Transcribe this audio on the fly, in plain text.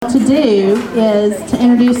to do is to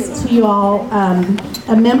introduce to you all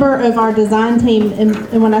a member of our design team.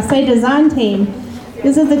 And when I say design team,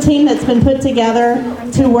 this is the team that's been put together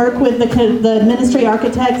to work with the ministry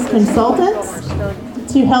architects consultants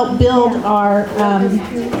to help build our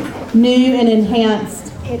new and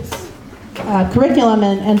enhanced curriculum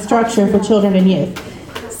and structure for children and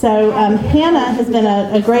youth. So Hannah has been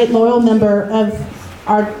a great loyal member of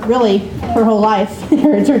really her whole life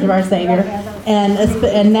here at Church of Our Savior,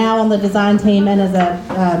 and now on the design team and as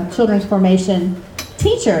a children's formation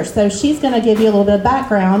teacher. So she's going to give you a little bit of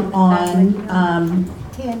background on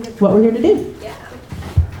what we're here to do.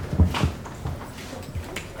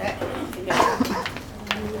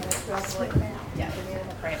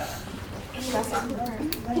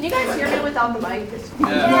 Can you guys hear me without the mic?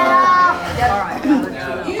 Yeah.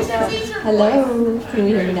 Hello. Can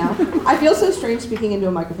you hear me now? I feel so strange speaking into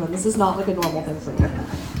a microphone. This is not like a normal thing for me.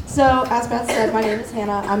 So, as Beth said, my name is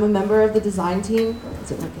Hannah. I'm a member of the design team.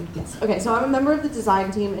 Is it working? Yes. Okay, so I'm a member of the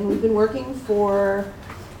design team, and we've been working for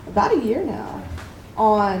about a year now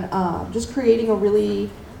on just creating a really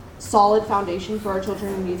solid foundation for our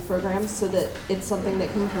children and youth programs so that it's something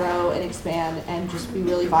that can grow and expand and just be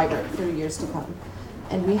really vibrant for years to come.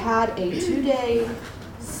 And we had a 2-day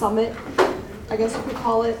summit, I guess you could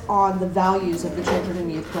call it, on the values of the children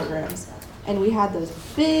and youth programs. And we had those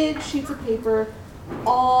big sheets of paper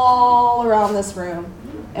all around this room,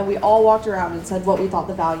 and we all walked around and said what we thought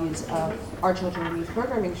the values of our children and youth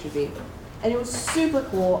programming should be. And it was super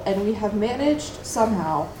cool, and we have managed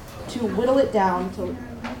somehow to whittle it down to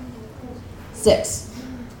 6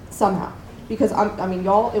 somehow. Because,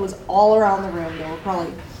 y'all, it was all around the room. There were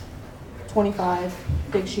probably 25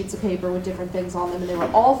 big sheets of paper with different things on them, and they were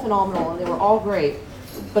all phenomenal, and they were all great.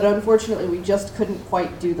 But unfortunately, we just couldn't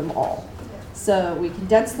quite do them all. So we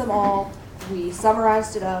condensed them all, we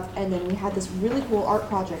summarized it up, and then we had this really cool art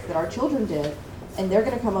project that our children did, and they're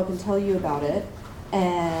going to come up and tell you about it,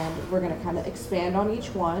 and we're going to kind of expand on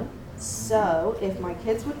each one. So if my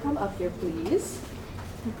kids would come up here, please.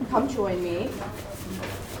 Come join me.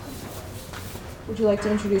 Would you like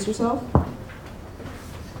to introduce yourself?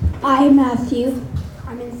 I'm Matthew.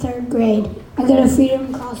 I'm in 3rd grade. I go to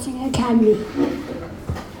Freedom Crossing Academy.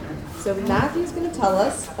 So Matthew's going to tell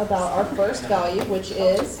us about our first value, which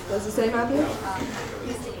is, what does it say, Matthew?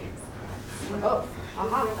 Oh,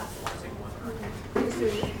 aha.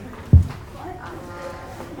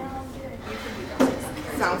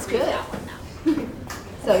 Sounds good.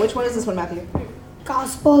 So which one is this one, Matthew?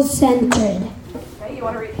 Gospel-centered. Okay, you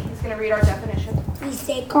want to read? He's going to read our definition. We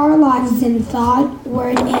stake our lives in thought,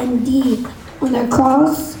 word, and deed on the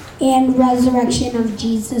cross and resurrection of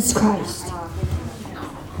Jesus Christ.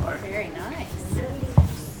 Very nice.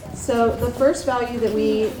 So the first value that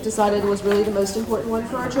we decided was really the most important one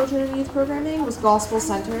for our children and youth programming was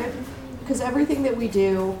gospel-centered, because everything that we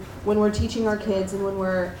do when we're teaching our kids and when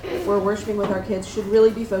we're worshiping with our kids should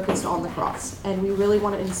really be focused on the cross, and we really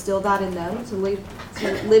want to instill that in them to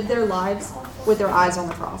live their lives with their eyes on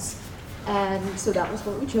the cross. And so that was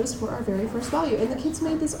what we chose for our very first value. And the kids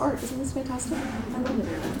made this art. Isn't this fantastic? I love it.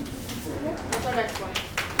 What's our next one?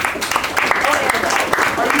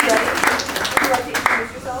 Are you ready? Would you like to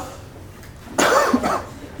introduce yourself?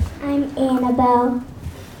 I'm Annabelle.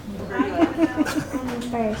 I'm I'm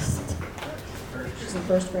first. She's in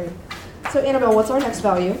 1st grade. So Annabelle, what's our next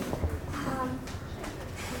value?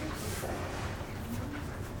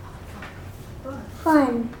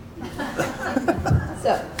 Fun.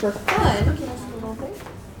 So for fun, can I see the little thing?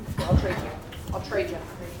 I'll trade you.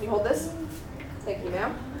 Can you hold this? Thank you,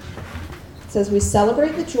 ma'am. It says we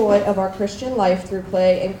celebrate the joy of our Christian life through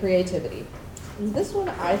play and creativity. And this one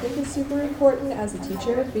I think is super important as a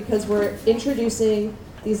teacher because we're introducing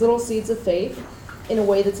these little seeds of faith in a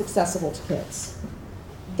way that's accessible to kids.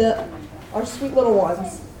 Our sweet little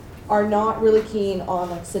ones are not really keen on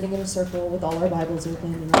like sitting in a circle with all our Bibles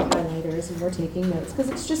open and our highlighters and we're taking notes because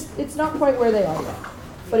it's not quite where they are yet.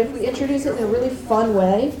 But if we introduce it in a really fun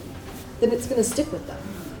way, then it's going to stick with them.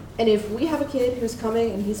 And if we have a kid who's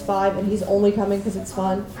coming and he's 5 and he's only coming because it's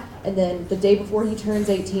fun, and then the day before he turns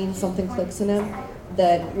 18 something clicks in him,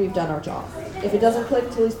 then we've done our job. If it doesn't click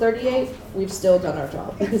till he's 38, we've still done our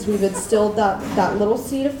job because we've instilled that little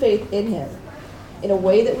seed of faith in him in a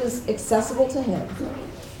way that was accessible to him,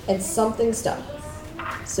 and something stuck.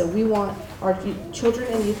 So we want our children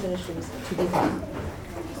and youth ministries to be fun.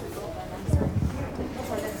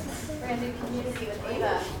 Brandon Community with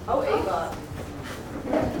Ava. Oh, Ava.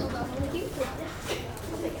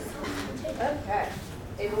 Okay.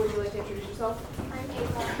 Ava, would you like to introduce yourself?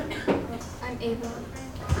 I'm Ava.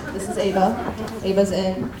 This is Ava. Ava's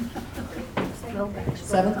in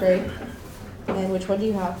 7th grade. And which one do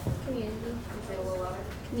you have? Community.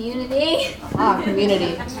 Community. Ah,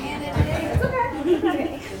 community.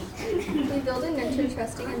 We build and nurture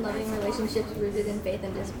trusting and loving relationships rooted in faith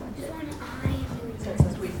and discipleship. So it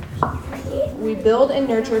says we build and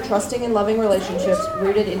nurture trusting and loving relationships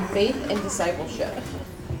rooted in faith and discipleship.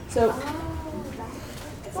 So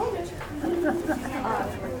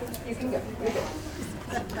you can go. You're good.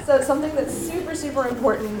 So something that's super, super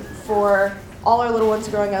important for all our little ones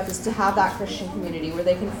growing up is to have that Christian community where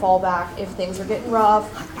they can fall back if things are getting rough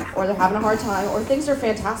or they're having a hard time or things are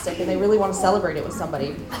fantastic and they really want to celebrate it with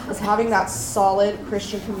somebody. Is having that solid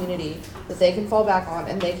Christian community that they can fall back on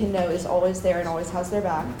and they can know is always there and always has their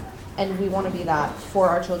back. And we want to be that for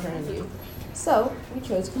our children and youth. So we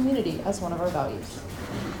chose community as one of our values.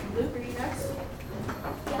 Luke, are you next?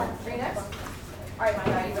 Yeah. Are you next? All right, my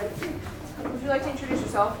guy, you ready? Would you like to introduce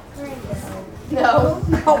yourself? No.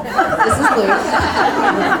 This is Luke.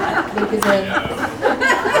 Luke is in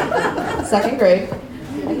second grade,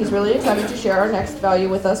 and he's really excited to share our next value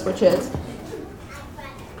with us, which is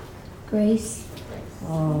Grace.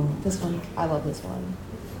 oh, this one. I love this one.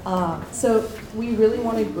 So we really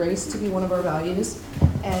wanted grace to be one of our values,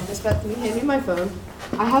 and Miss Beth, can you hand me my phone?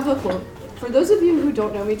 I have a quote. For those of you who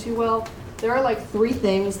don't know me too well, there are like 3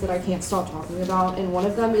 things that I can't stop talking about, and one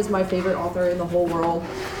of them is my favorite author in the whole world,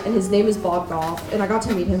 and his name is Bob Goff, and I got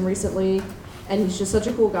to meet him recently, and he's just such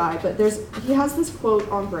a cool guy, but he has this quote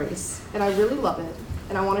on grace, and I really love it,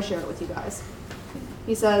 and I want to share it with you guys.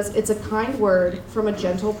 He says, "It's a kind word from a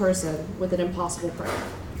gentle person with an impossible prayer."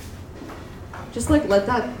 Just like let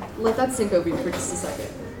that sink over you for just a second.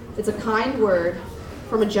 It's a kind word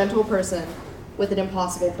from a gentle person with an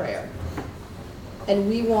impossible prayer. And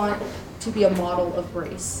we want to be a model of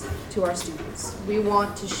grace to our students. We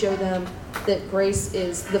want to show them that grace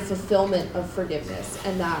is the fulfillment of forgiveness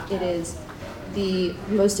and that it is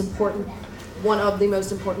one of the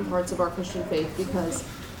most important parts of our Christian faith because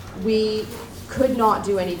we could not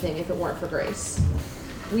do anything if it weren't for grace.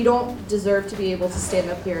 We don't deserve to be able to stand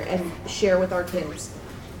up here and share with our kids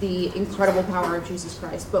the incredible power of Jesus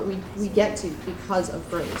Christ, but we get to because of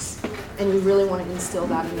grace. And we really want to instill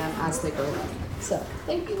that in them as they grow up. So,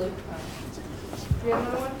 thank you, Luke. Do we have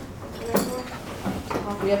another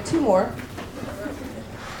one? We have 2 more.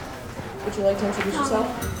 Would you like to introduce yourself?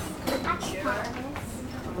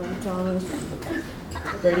 Thomas.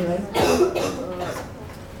 Grady Lane.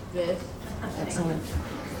 5th. Excellent.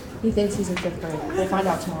 He thinks he's in 5th grade. We'll find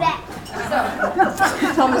out tomorrow.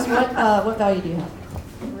 So, Thomas, what value do you have?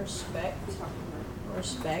 Respect.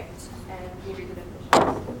 And can you read the definition?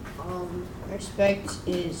 Respect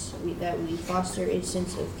is that we foster a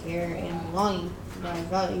sense of care and belonging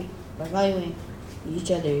by valuing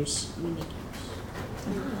each other's uniqueness.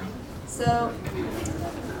 So,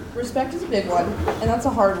 respect is a big one, and that's a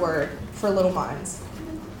hard word for little minds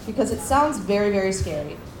because it sounds very, very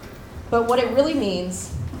scary. But what it really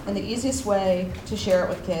means, and the easiest way to share it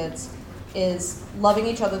with kids, is loving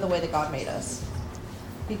each other the way that God made us.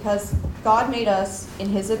 Because God made us in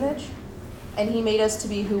His image, and He made us to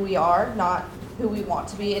be who we are, not who we want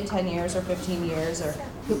to be in 10 years or 15 years or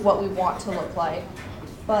what we want to look like,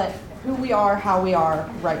 but who we are, how we are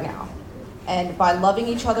right now. And by loving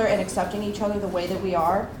each other and accepting each other the way that we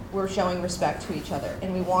are, we're showing respect to each other.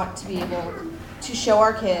 And we want to be able to show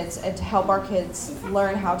our kids and to help our kids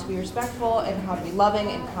learn how to be respectful and how to be loving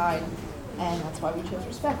and kind. And that's why we chose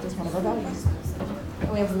respect as one of our values.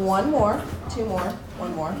 And we have 1 more, 2 more,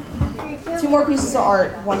 1 more. 2 more pieces of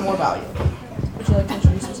art, 1 more value. Would you like to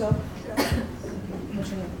introduce yourself? What's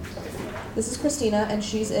your name? This is Christina, and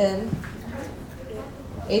she's in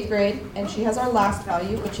 8th grade, and she has our last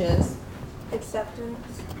value, which is Acceptance.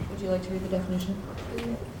 would you like to read the definition?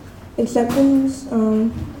 Acceptance.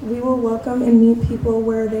 We will welcome and meet people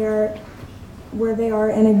where they are,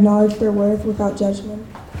 and acknowledge their worth without judgment.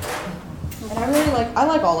 And I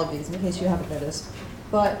like all of these in case you haven't noticed,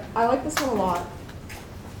 but I like this one a lot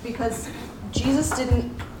because Jesus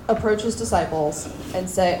didn't approach his disciples and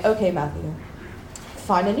say, "Okay, Matthew,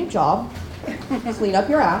 find a new job, clean up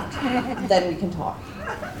your act, then we can talk."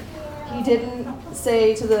 He didn't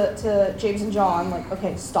say to James and John, like,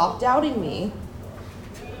 "Okay, stop doubting me,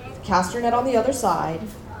 cast your net on the other side,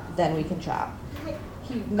 then we can chat."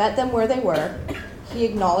 He met them where they were. He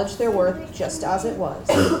acknowledged their worth just as it was.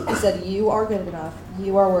 He said, "You are good enough.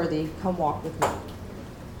 You are worthy. Come walk with me."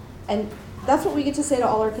 And that's what we get to say to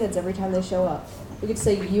all our kids every time they show up. We get to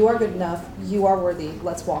say, "You are good enough. You are worthy.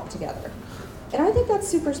 Let's walk together." And I think that's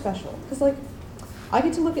super special because, like, I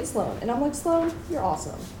get to look at Sloan and I'm like, "Sloan, you're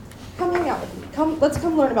awesome. Come hang out with me. Let's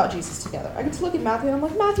come learn about Jesus together." I get to look at Matthew and I'm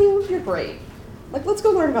like, "Matthew, you're great. Like, let's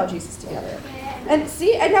go learn about Jesus together." And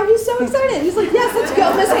see, and now he's so excited. He's like, yes, let's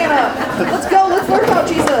go, Miss Hannah. Let's go, let's learn about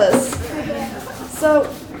Jesus.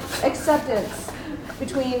 So, acceptance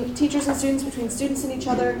between teachers and students, between students and each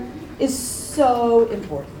other, is so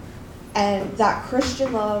important. And that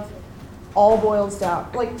Christian love all boils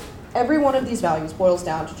down, like every one of these values boils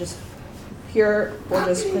down to just pure,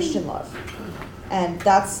 gorgeous Christian love. And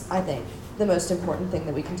that's, I think, the most important thing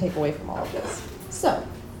that we can take away from all of this. So,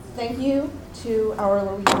 thank you to our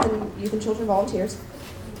little youth and children volunteers.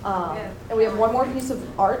 And we have one more piece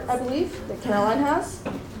of art, I believe, that Caroline has.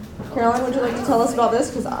 Caroline, would you like to tell us about this?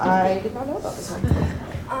 Because I did not know about this one.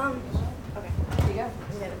 Okay. Here you go.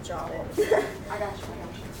 I'm gonna draw it. I got you.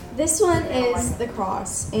 This one is the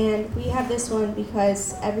cross, and we have this one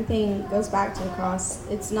because everything goes back to the cross.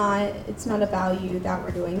 It's not a value that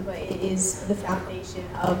we're doing, but it is the foundation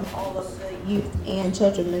of all of the youth and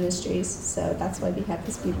children ministries. So that's why we have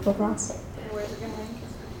this beautiful cross. And where's it going to hang?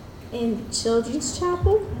 In Children's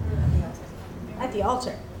Chapel, at the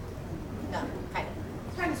altar. No, kind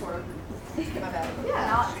of. Kind of, sort of. My bad.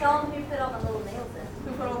 Yeah. Tell them who put all the little nails in.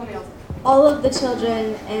 Who put all the nails? All of the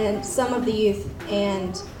children and some of the youth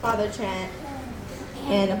and Father Trent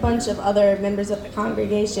and a bunch of other members of the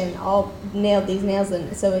congregation all nailed these nails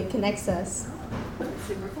in, so it connects us.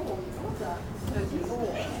 Super cool. I love that.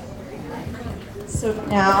 So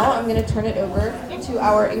now I'm going to turn it over to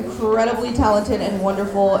our incredibly talented and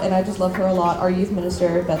wonderful, and I just love her a lot, our youth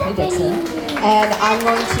minister, Bethany Dixon. And I'm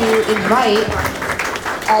going to invite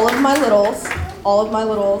all of my littles,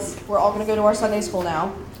 we're all going to go to our Sunday school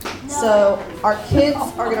now. So our kids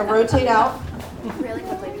are going to rotate out. Really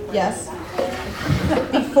quickly. Yes.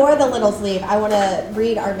 Before the littles leave, I want to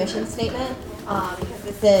read our mission statement because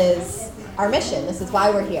this is our mission. This is why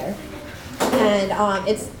we're here. And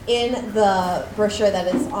it's in the brochure that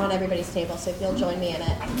is on everybody's table, so if you'll join me in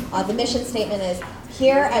it. The mission statement is,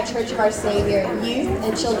 here at Church of Our Savior Youth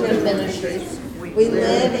and Children's Ministries, we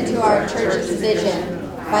live into our church's vision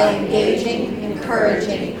by engaging,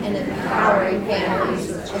 encouraging, and empowering families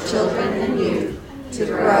of children and youth to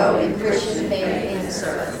grow in Christian faith and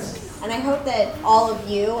service. And I hope that all of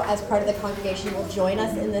you, as part of the congregation, will join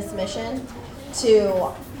us in this mission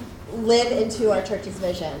to live into our church's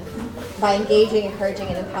vision by engaging, encouraging,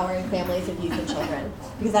 and empowering families of youth and children.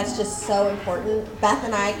 Because that's just so important. Beth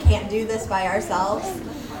and I can't do this by ourselves.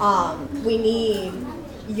 We need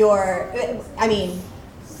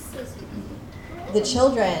the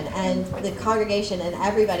children and the congregation and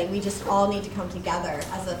everybody, we just all need to come together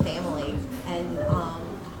as a family and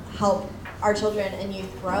help our children and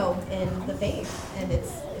youth grow in the faith. And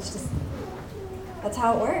it's just, that's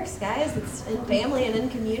how it works, guys. It's in family and in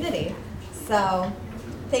community. So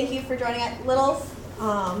thank you for joining us. Littles,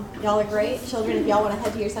 y'all are great. Children, if y'all want to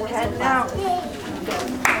head to your Sunday school classes.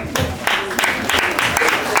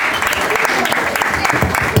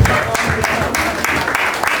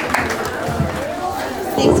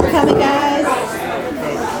 Thanks for coming, guys.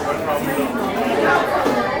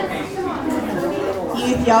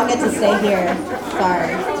 Youth, y'all get to stay here.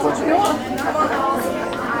 Sorry.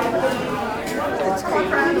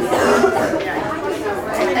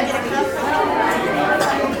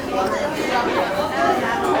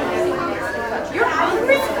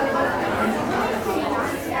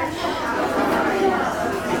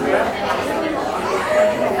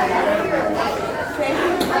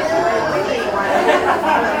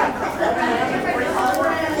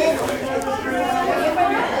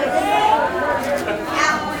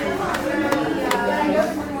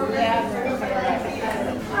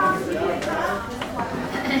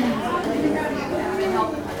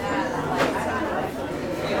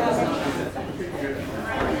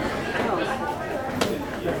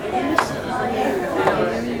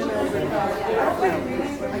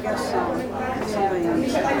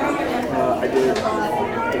 I did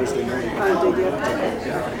Thursday night. Oh, did you?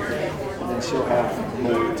 Yeah. And then she'll have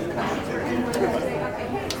more to come.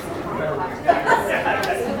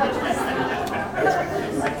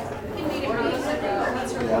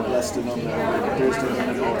 Yeah, I blessed it on the Thursday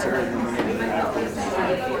night altar and then after.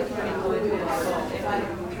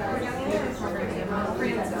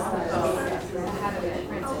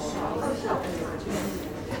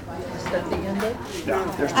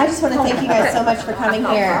 I just want to thank you guys so much for coming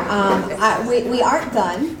here. We aren't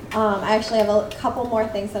done. I actually have a couple more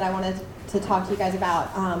things that I wanted to talk to you guys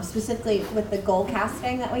about, specifically with the goal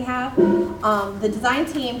casting that we have. The design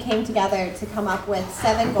team came together to come up with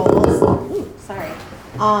 7 goals.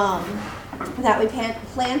 That we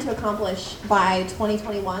plan to accomplish by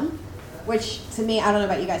 2021. Which to me, I don't know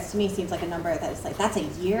about you guys, to me seems like a number that is like, that's a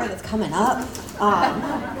year that's coming up.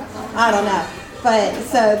 I don't know. But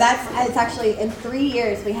so it's actually in 3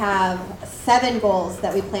 years we have 7 goals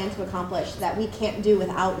that we plan to accomplish that we can't do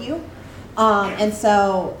without you. And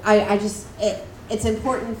so it's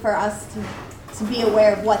important for us to be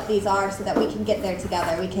aware of what these are so that we can get there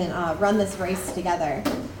together. We can run this race together.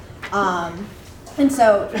 And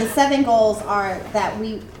so the 7 goals are that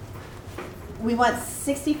we want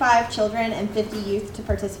 65 children and 50 youth to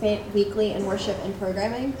participate weekly in worship and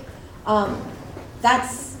programming.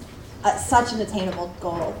 That's such an attainable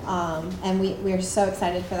goal, and we're so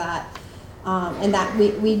excited for that. And that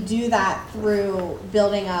we do that through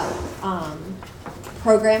building up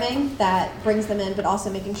programming that brings them in, but also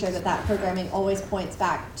making sure that programming always points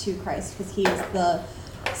back to Christ, because he is the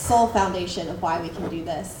sole foundation of why we can do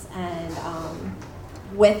this. And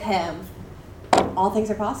with him, all things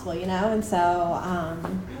are possible, And so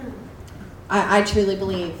I truly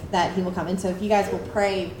believe that he will come. And so if you guys will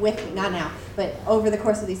pray with me, not now, but over the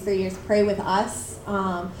course of these 3 years, pray with us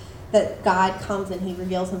that God comes and he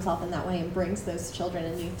reveals himself in that way and brings those children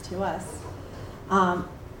and youth to us.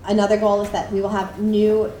 Another goal is that we will have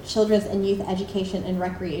new children's and youth education and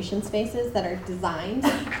recreation spaces that are designed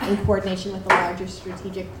in coordination with a larger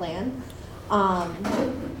strategic plan.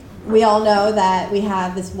 We all know that we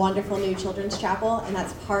have this wonderful new children's chapel, and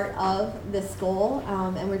that's part of this goal,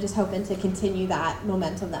 and we're just hoping to continue that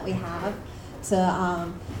momentum that we have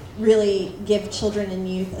to really give children and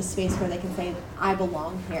youth a space where they can say, I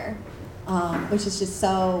belong here, which is just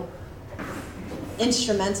so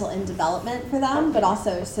instrumental in development for them, but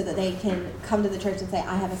also so that they can come to the church and say,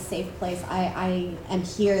 I have a safe place, I am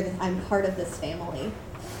here, I'm part of this family.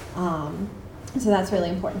 So that's really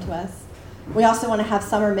important to us. We also want to have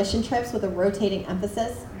summer mission trips with a rotating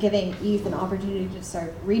emphasis, giving youth an opportunity to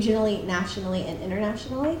serve regionally, nationally, and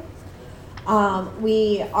internationally.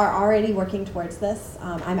 We are already working towards this.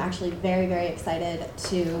 I'm actually very, very excited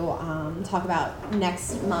to talk about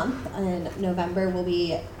next month. In November, we'll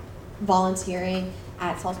be volunteering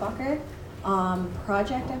at Salzbacher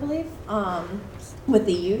Project, I believe, with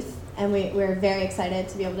the youth. And we're very excited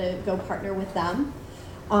to be able to go partner with them.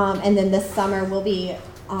 And then this summer, we'll be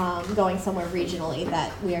going somewhere regionally that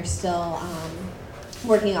we are still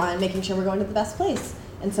working on, making sure we're going to the best place.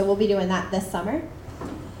 And so we'll be doing that this summer.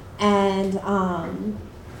 And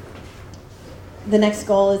the next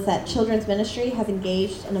goal is that children's ministry has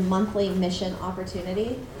engaged in a monthly mission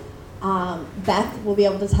opportunity. Beth will be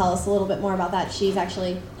able to tell us a little bit more about that. She's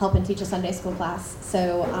actually helping teach a Sunday school class,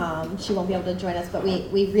 so she won't be able to join us. But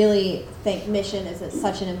we really think mission is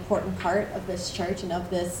such an important part of this church and of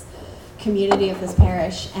this community, of this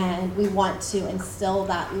parish, and we want to instill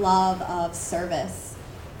that love of service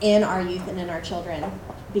in our youth and in our children,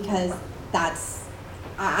 because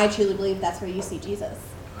I truly believe that's where you see Jesus.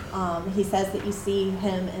 He says that you see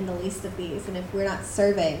him in the least of these, and if we're not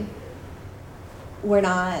serving, we're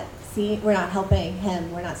not helping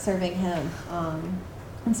him, we're not serving him.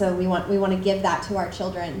 And so we want to give that to our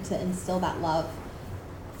children, to instill that love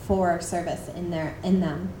for service in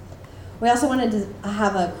them. We also wanted to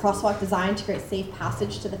have a crosswalk design to create safe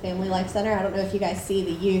passage to the Family Life Center. I don't know if you guys see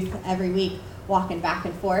the youth every week walking back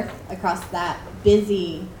and forth across that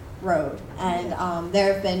busy road. And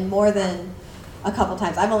there have been more than a couple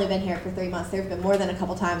times. I've only been here for 3 months. There have been more than a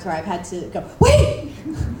couple times where I've had to go, wait!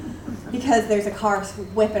 Because there's a car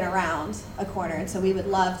whipping around a corner. And so we would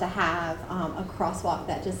love to have a crosswalk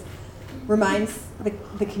that just reminds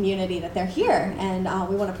the community that they're here. And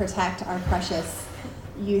we want to protect our precious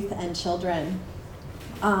youth and children.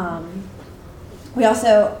 We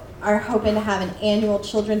also are hoping to have an annual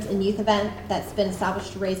children's and youth event that's been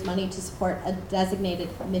established to raise money to support a designated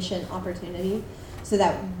mission opportunity, so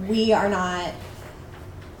that we are not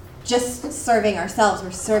just serving ourselves,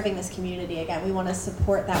 we're serving this community again. We want to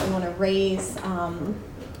support that. We want to raise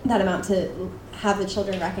that amount to have the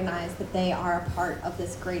children recognize that they are a part of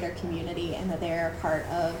this greater community and that they are a part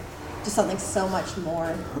of just something so much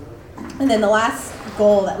more. And then the last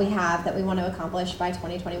goal that we have that we want to accomplish by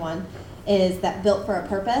 2021 is that Built for a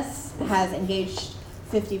Purpose has engaged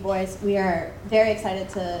 50 boys. We are very excited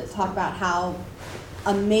to talk about how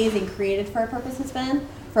amazing Created for a Purpose has been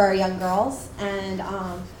for our young girls. And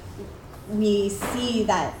we see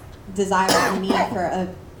that desire and need for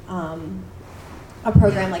a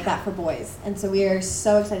program like that for boys. And so we are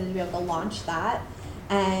so excited to be able to launch that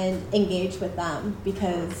and engage with them,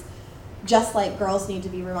 because just like girls need to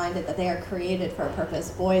be reminded that they are created for a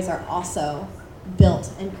purpose, boys are also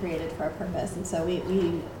built and created for a purpose. And so we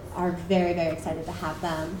are very, very excited to have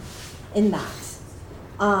them in that.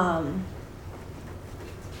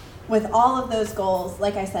 With all of those goals,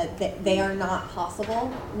 like I said, they are not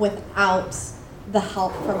possible without the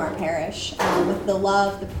help from our parish with the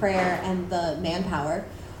love, the prayer, and the manpower.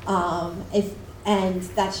 And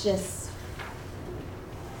that's just,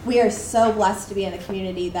 we are so blessed to be in a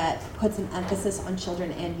community that puts an emphasis on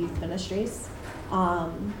children and youth ministries.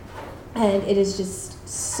 And it is just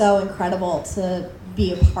so incredible to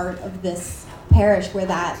be a part of this parish where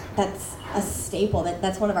that's a staple,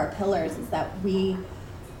 that's one of our pillars, is that we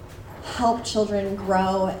help children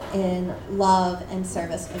grow in love and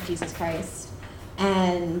service of Jesus Christ.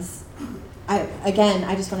 And I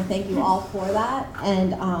just want to thank you all for that,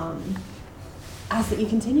 and ask that you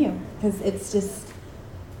continue, because it's just,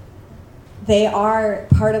 they are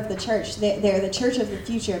part of the church. They're the church of the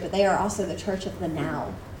future, but they are also the church of the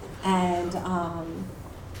now. And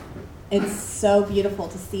it's so beautiful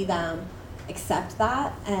to see them accept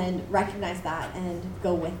that and recognize that and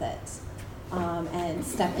go with it, and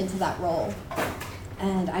step into that role.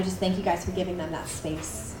 And I just thank you guys for giving them that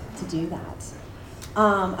space to do that.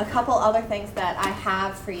 A couple other things that I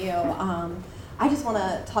have for you. I just want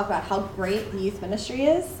to talk about how great the youth ministry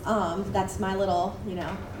is. That's my little,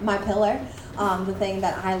 my pillar, the thing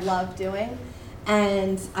that I love doing.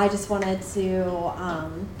 And I just wanted to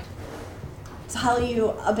tell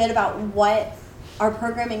you a bit about what our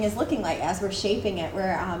programming is looking like as we're shaping it.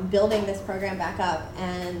 We're building this program back up,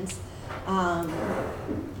 and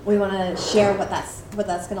we want to share what that's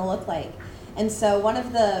going to look like. And so one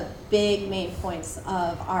of the big main points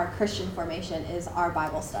of our Christian formation is our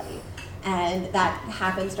Bible study. And that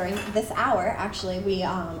happens during this hour. Actually, we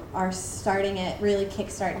are starting it, really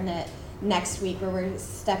kickstarting it next week, where we're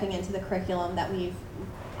stepping into the curriculum that we've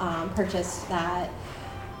purchased that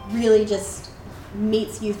really just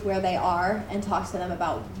meets youth where they are and talks to them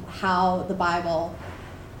about how the Bible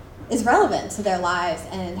is relevant to their lives,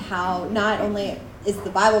 and how not only is the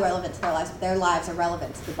Bible relevant to their lives, but their lives are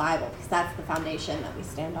relevant to the Bible, because that's the foundation that we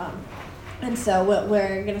stand on. And so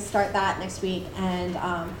we're going to start that next week, and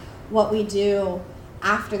what we do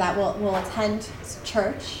after that, we'll attend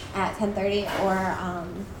church at 10:30,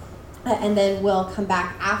 and then we'll come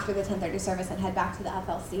back after the 10:30 service and head back to the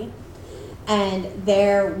FLC. And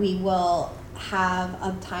there we will have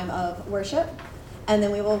a time of worship, and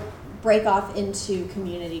then we will break off into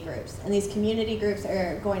community groups. And these community groups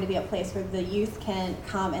are going to be a place where the youth can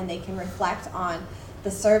come and they can reflect on the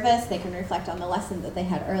service, they can reflect on the lesson that they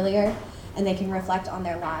had earlier, and they can reflect on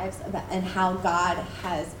their lives and how God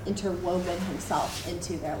has interwoven himself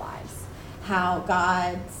into their lives, how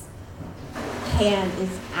God's hand is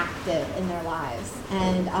active in their lives,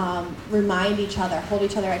 and remind each other, hold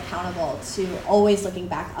each other accountable to always looking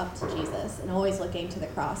back up to Jesus and always looking to the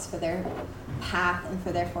cross for their path and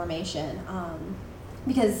for their formation.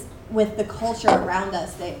 Because with the culture around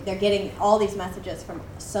us, they're getting all these messages from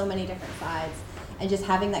so many different sides, and just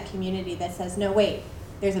having that community that says, no, wait,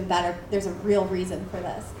 there's a real reason for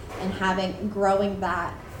this, and growing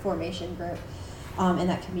that formation group and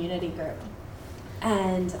that community group.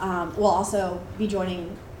 And we'll also be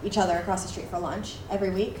joining each other across the street for lunch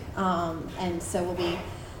every week. And so we'll be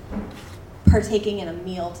partaking in a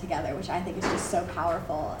meal together, which I think is just so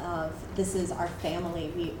powerful. This is our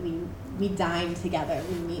family. We dine together.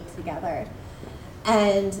 We meet together.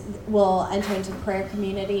 And we'll enter into prayer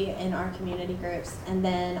community in our community groups. And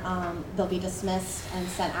then they'll be dismissed and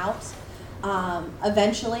sent out.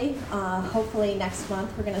 Eventually, hopefully next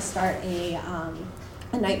month, we're going to start a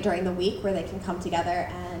night during the week where they can come together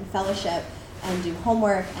and fellowship and do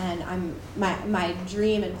homework. And my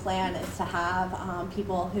dream and plan is to have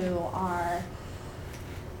people who are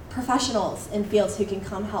professionals in fields who can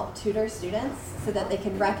come help tutor students, so that they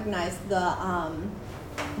can recognize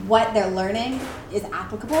what they're learning is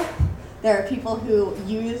applicable. There are people who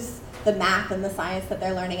use the math and the science that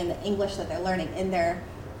they're learning and the English that they're learning in their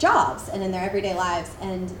jobs and in their everyday lives,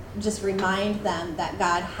 and just remind them that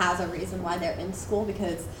God has a reason why they're in school,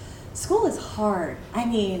 because school is hard. I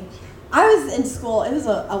mean, I was in school, it was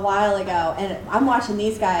a while ago, and I'm watching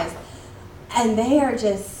these guys, and they're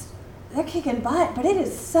kicking butt, but it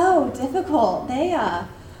is so difficult.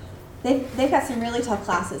 They've got some really tough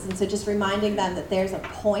classes, and so just reminding them that there's a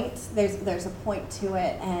point to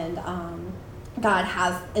it, and God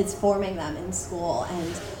is forming them in school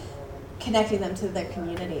and connecting them to their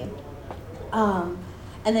community. And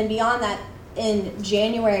then beyond that, in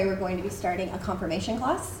January, we're going to be starting a confirmation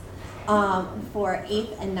class for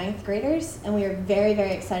 8th and 9th graders, and we are very,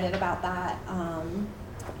 very excited about that.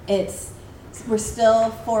 We're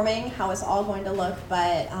still forming how it's all going to look,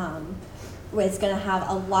 but it's going to have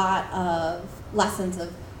a lot of lessons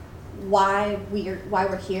of why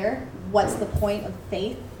we're here, what's the point of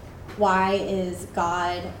faith, why is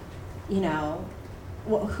God,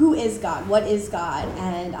 who is God, what is God,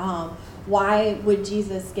 and why would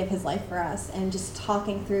Jesus give his life for us, and just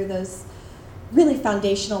talking through those really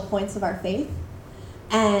foundational points of our faith,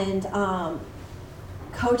 and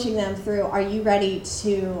coaching them through, are you ready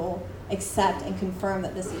to accept and confirm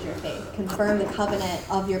that this is your faith? Confirm the covenant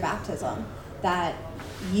of your baptism, that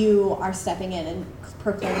you are stepping in and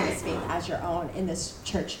proclaiming this faith as your own in this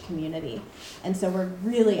church community. And so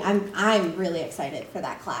I'm really excited for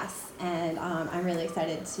that class, and I'm really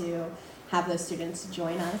excited to have those students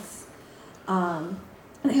join us. And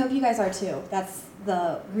I hope you guys are too. That's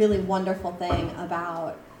the really wonderful thing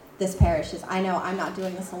about this parish, is I know I'm not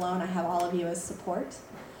doing this alone. I have all of you as support.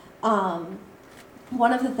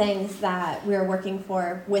 One of the things that we're working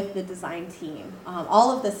for with the design team,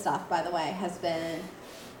 all of this stuff, by the way, has been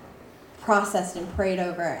processed and prayed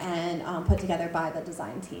over and put together by the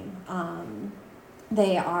design team.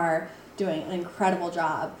 They are doing an incredible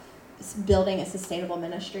job building a sustainable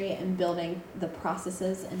ministry and building the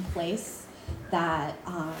processes in place that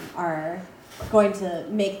are going to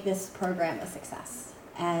make this program a success.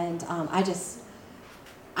 And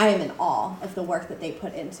I am in awe of the work that they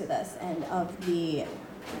put into this and of the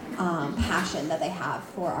passion that they have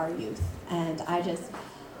for our youth. And I just,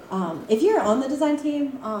 if you're on the design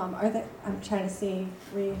team, I'm trying to see,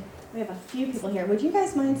 we have a few people here. Would you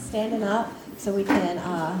guys mind standing up so we can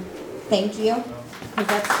thank you? Because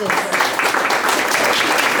that's just,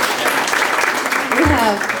 we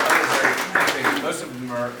have, most of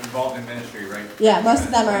them are involved in ministry, right? Yeah, most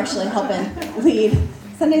of them are actually helping lead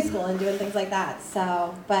Sunday school and doing things like that.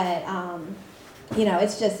 So, but,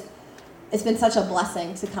 it's been such a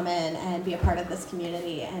blessing to come in and be a part of this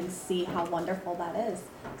community and see how wonderful that is.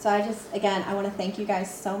 So I want to thank you guys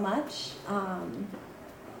so much.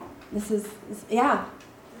 Yeah.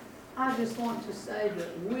 I just want to say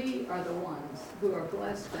that we are the ones who are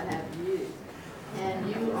blessed to have you, and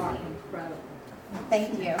you are incredible.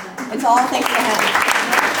 Thank you. It's all thanks to him.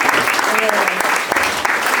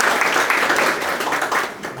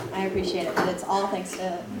 I appreciate it, but it's all thanks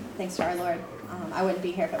to our Lord. I wouldn't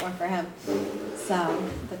be here if it weren't for him. So,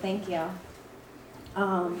 but thank you.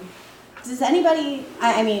 Does anybody,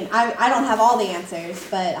 I don't have all the answers,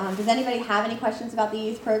 but does anybody have any questions about the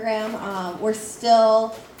youth program? We're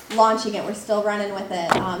still launching it. We're still running with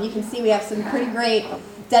it. You can see we have some pretty great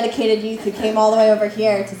dedicated youth who came all the way over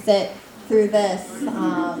here to sit through this.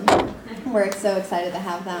 We're so excited to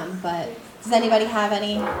have them. But does anybody have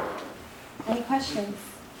any questions?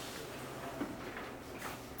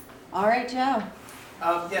 All right, Joe.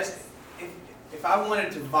 Yes. If I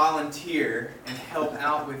wanted to volunteer and help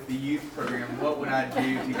out with the youth program, what would I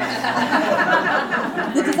do to get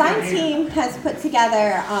involved? The design team has put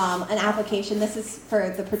together an application. This is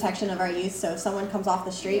for the protection of our youth. So if someone comes off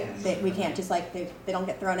the street, we can't just they don't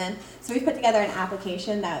get thrown in. So we've put together an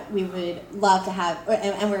application that we would love to have,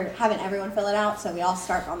 and we're having everyone fill it out. So we all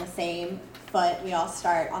start on the same foot. We all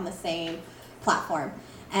start on the same platform.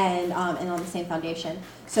 And on the same foundation.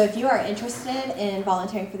 So if you are interested in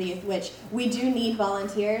volunteering for the youth, which we do need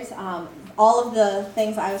volunteers, all of the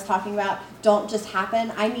things I was talking about don't just happen.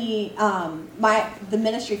 I need the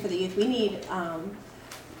ministry for the youth. We need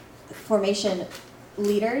formation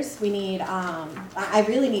leaders. We need, I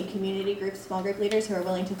really need community groups, small group leaders who are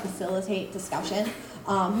willing to facilitate discussion,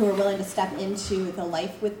 who are willing to step into the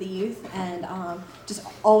life with the youth and just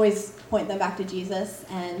always point them back to Jesus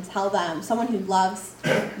and tell them, someone who loves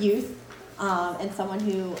youth and someone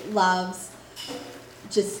who loves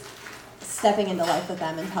just stepping into life with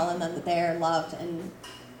them and telling them that they're loved and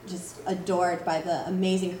just adored by the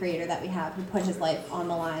amazing creator that we have, who put his life on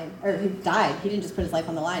the line, or who died. He didn't just put his life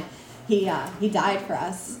on the line. He died for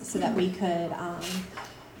us so that we could have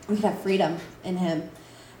freedom in him,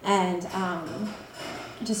 and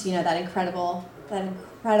just that incredible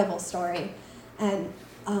story. And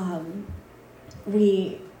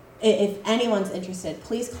if anyone's interested,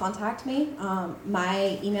 please contact me.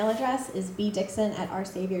 My email address is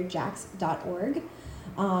bdixon@oursaviorjax.org.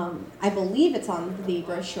 I believe it's on the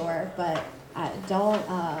brochure, but don't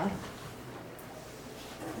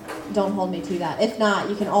hold me to that. If not,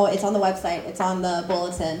 you can it's on the website, it's on the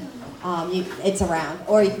bulletin, it's around,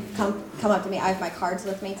 or you can come up to me. I have my cards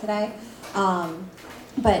with me today.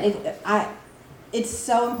 But it's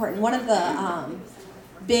so important. One of the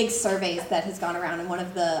big surveys that has gone around, and one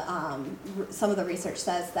of the some of the research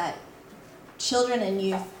says that children and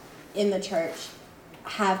youth in the church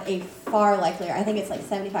have a far likelier, I think it's like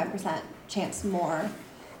 75% chance more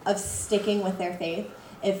of sticking with their faith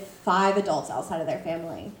if 5 adults outside of their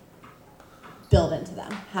family build into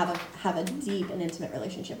them, have a deep and intimate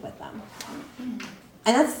relationship with them.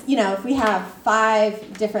 And that's, if we have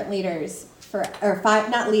 5 different leaders or 5,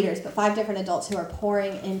 not leaders, but 5 different adults who are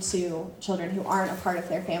pouring into children who aren't a part of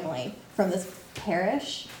their family from this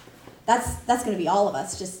parish, that's going to be all of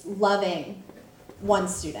us just loving one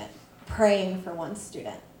student, praying for one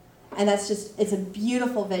student. And it's a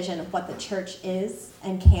beautiful vision of what the church is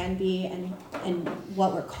and can be and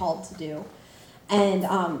what we're called to do. And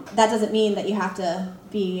that doesn't mean that you have to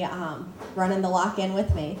be running the lock-in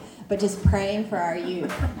with me, but just praying for our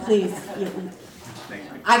youth. Please,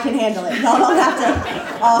 I can handle it. Y'all don't have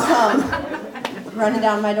to all come running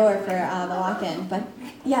down my door for the lock-in. But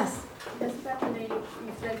yes. Ms. Bethany,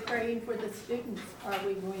 you said praying for the students. Are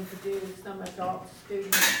we going to do some adult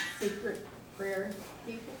student secret prayer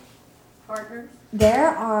people, partners? There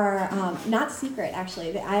are, not secret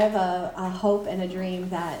actually, I have a hope and a dream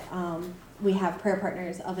that we have prayer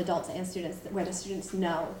partners of adults and students where the students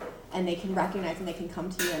know and they can recognize and they can come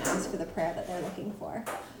to you and ask for the prayer that they're looking for.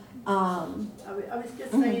 I was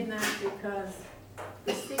just saying that because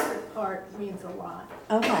the secret part means a lot.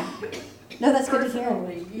 Okay. No, that's good to hear.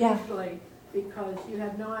 Personally, Yeah. usually, because you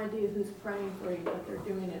have no idea who's praying for you, but they're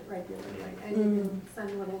doing it regularly. And you can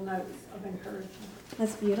send little notes of encouragement.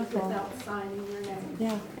 That's beautiful. Without signing your name.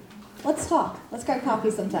 Yeah. Let's talk. Let's grab coffee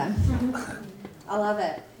sometime. I love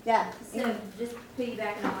it. Yeah. So just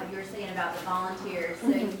piggybacking on what you were saying about the volunteers,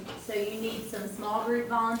 so you need some small group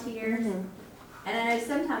volunteers, and I know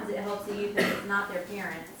sometimes it helps the youth if it's not their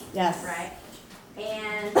parents. Yes. Right?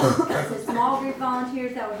 And so small group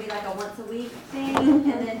volunteers, that would be like a once a week thing,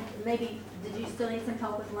 and then maybe, did you still need some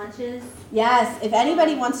help with lunches? Yes. If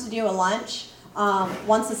anybody wants to do a lunch,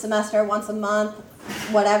 once a semester, once a month,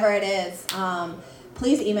 whatever it is,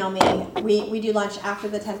 please email me. We do lunch after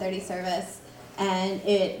the 10:30 service. And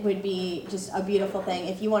it would be just a beautiful thing.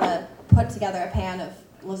 If you want to put together a pan of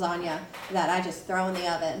lasagna that I just throw in the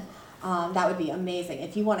oven, that would be amazing.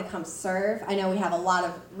 If you want to come serve, I know we have a lot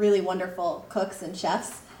of really wonderful cooks and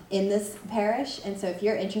chefs in this parish. And so if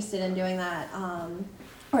you're interested in doing that,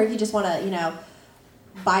 or if you just want to,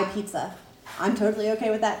 buy pizza, I'm totally okay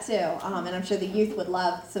with that too. And I'm sure the youth would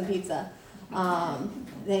love some pizza.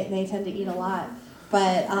 They tend to eat a lot.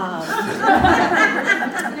 But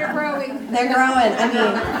They're growing. They're growing. I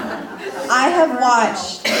mean, I have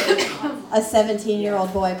watched a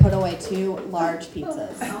 17-year-old boy put away 2 large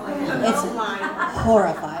pizzas. It's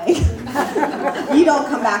horrifying. You don't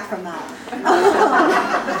come back from that.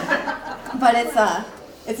 But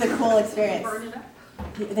it's a cool experience.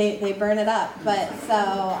 They burn it up. But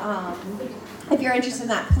so if you're interested in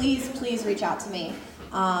that, please reach out to me.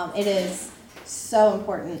 It is so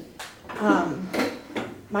important.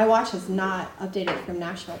 My watch has not updated from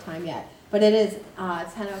Nashville time yet, but it is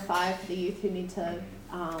 10:05 for the youth who need to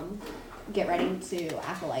get ready to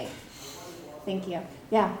acolyte. Thank you.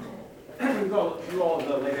 Yeah. You all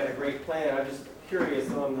have laid out a great plan. I'm just curious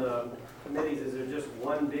on the committees. Is there just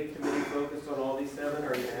one big committee focused on all these 7,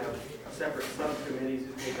 or do you have separate subcommittees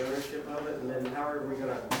who take ownership of it? And then how are we going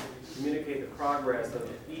to communicate the progress of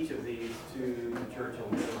each of these to the church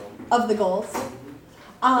in general? Of the goals.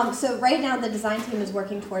 So right now the design team is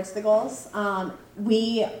working towards the goals.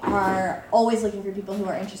 We are always looking for people who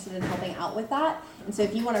are interested in helping out with that. And so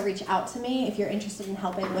if you want to reach out to me, if you're interested in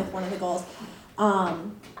helping with one of the goals,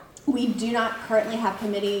 we do not currently have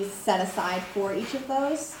committees set aside for each of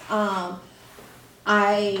those. I'm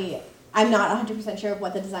not 100% sure of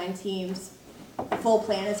what the design team's full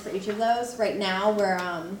plan is for each of those. Right now we're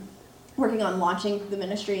working on launching the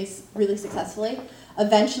ministries really successfully.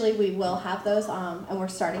 Eventually we will have those, and we're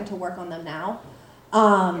starting to work on them now.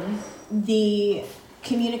 The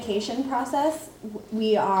communication process,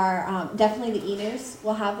 we are definitely the e-news.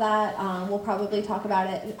 We'll have that. We'll probably talk about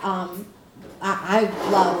it. I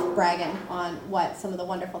love bragging on what some of the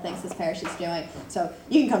wonderful things this parish is doing. So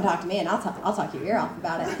you can come talk to me, and I'll talk your ear off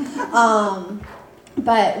about it.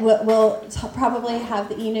 But we'll probably have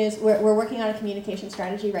the e-news. We're working on a communication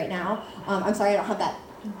strategy right now. I'm sorry I don't have that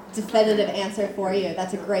definitive answer for you.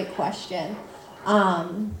 That's a great question.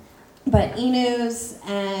 But e-news,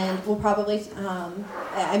 and we'll probably,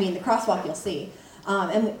 the crosswalk you'll see.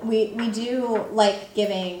 And we do like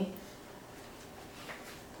giving,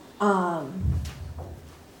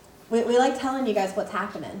 we like telling you guys what's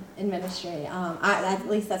happening in ministry. At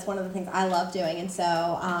least that's one of the things I love doing. And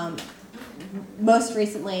so most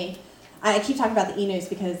recently, I keep talking about the e-news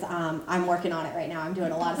because I'm working on it right now. I'm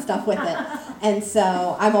doing a lot of stuff with it. And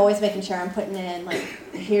so I'm always making sure I'm putting in, like,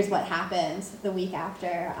 here's what happened the week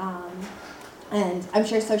after. And I'm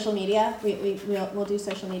sure social media, we'll do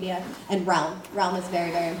social media. And Realm is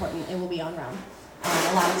very, very important. It will be on Realm.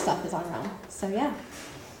 A lot of stuff is on Realm. So, yeah.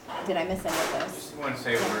 Did I miss any of those? Just want to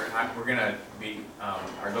say we're going to be,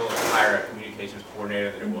 our goal is to hire a communications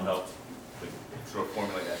coordinator that will help with, sort of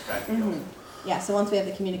formulate that strategy. Mm-hmm. Yeah, so once we have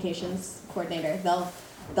the communications coordinator, they'll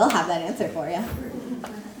have that answer for you.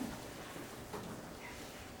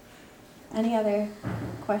 Any other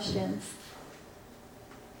questions?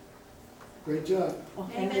 Great job. Well,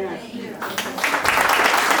 thank you.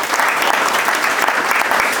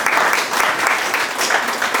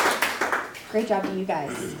 Great job to you guys,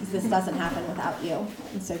 because this doesn't happen without you.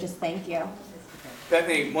 And so just thank you.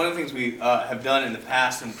 Bethany, one of the things we have done in the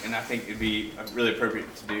past, and I think it'd be really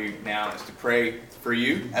appropriate to do now, is to pray for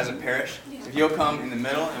you as a parish. If you'll come in the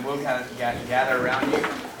middle, and we'll kind of gather around you.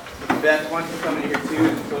 Beth, why don't you come in here too,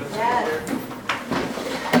 and children here.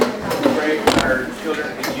 Pray for our children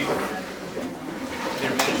and youth,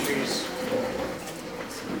 their ministries.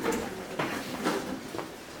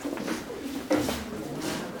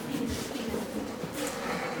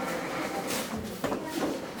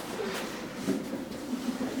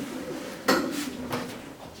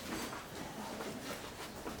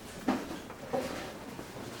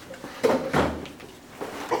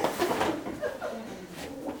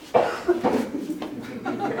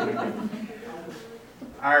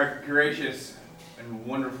 Our gracious and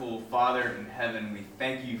wonderful Father in heaven, we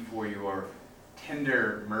thank you for your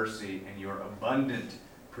tender mercy and your abundant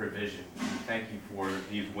provision. We thank you for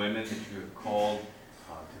these women that you have called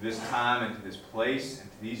to this time and to this place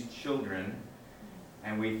and to these children.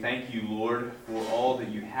 And we thank you, Lord, for all that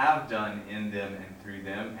you have done in them and through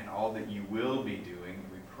them and all that you will be doing.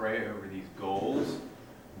 We pray over these goals.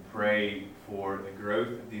 We pray for the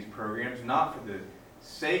growth of these programs, not for the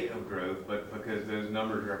sake of growth, but because those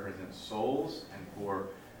numbers represent souls, and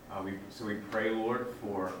so we pray, Lord,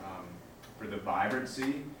 for the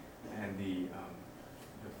vibrancy and the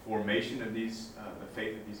formation of these the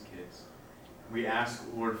faith of these kids. We ask,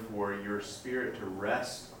 Lord, for your Spirit to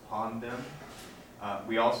rest upon them.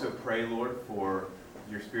 We also pray, Lord, for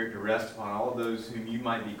your Spirit to rest upon all of those whom you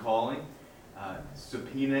might be calling,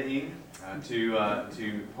 subpoenaing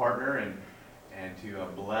to partner and to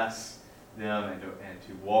bless them and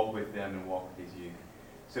to walk with them and walk with these youth.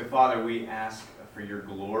 So, Father, we ask for your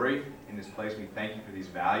glory in this place. We thank you for these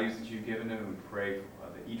values that you've given them, and we pray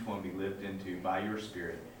that each one be lived into by your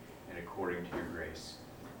Spirit and according to your grace.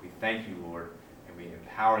 We thank you, Lord, and we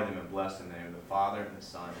empower them and bless them in the name of the Father, and the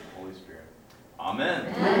Son, and the Holy Spirit.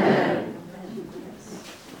 Amen. Amen.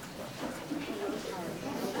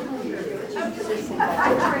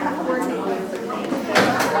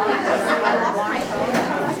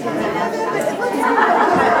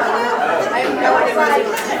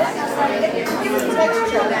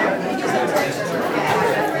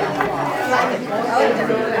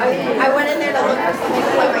 I went in there to look for something to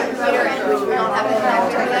plug my computer in, which we don't have a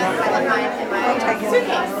connector yet. I left mine in my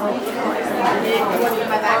suitcase. It wasn't in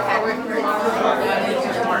my backpack.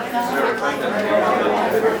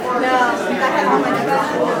 No, I had all my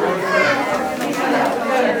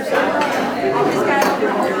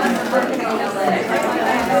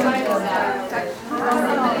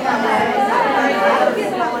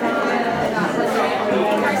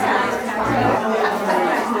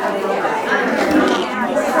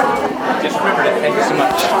Just remember to thank you so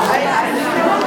much.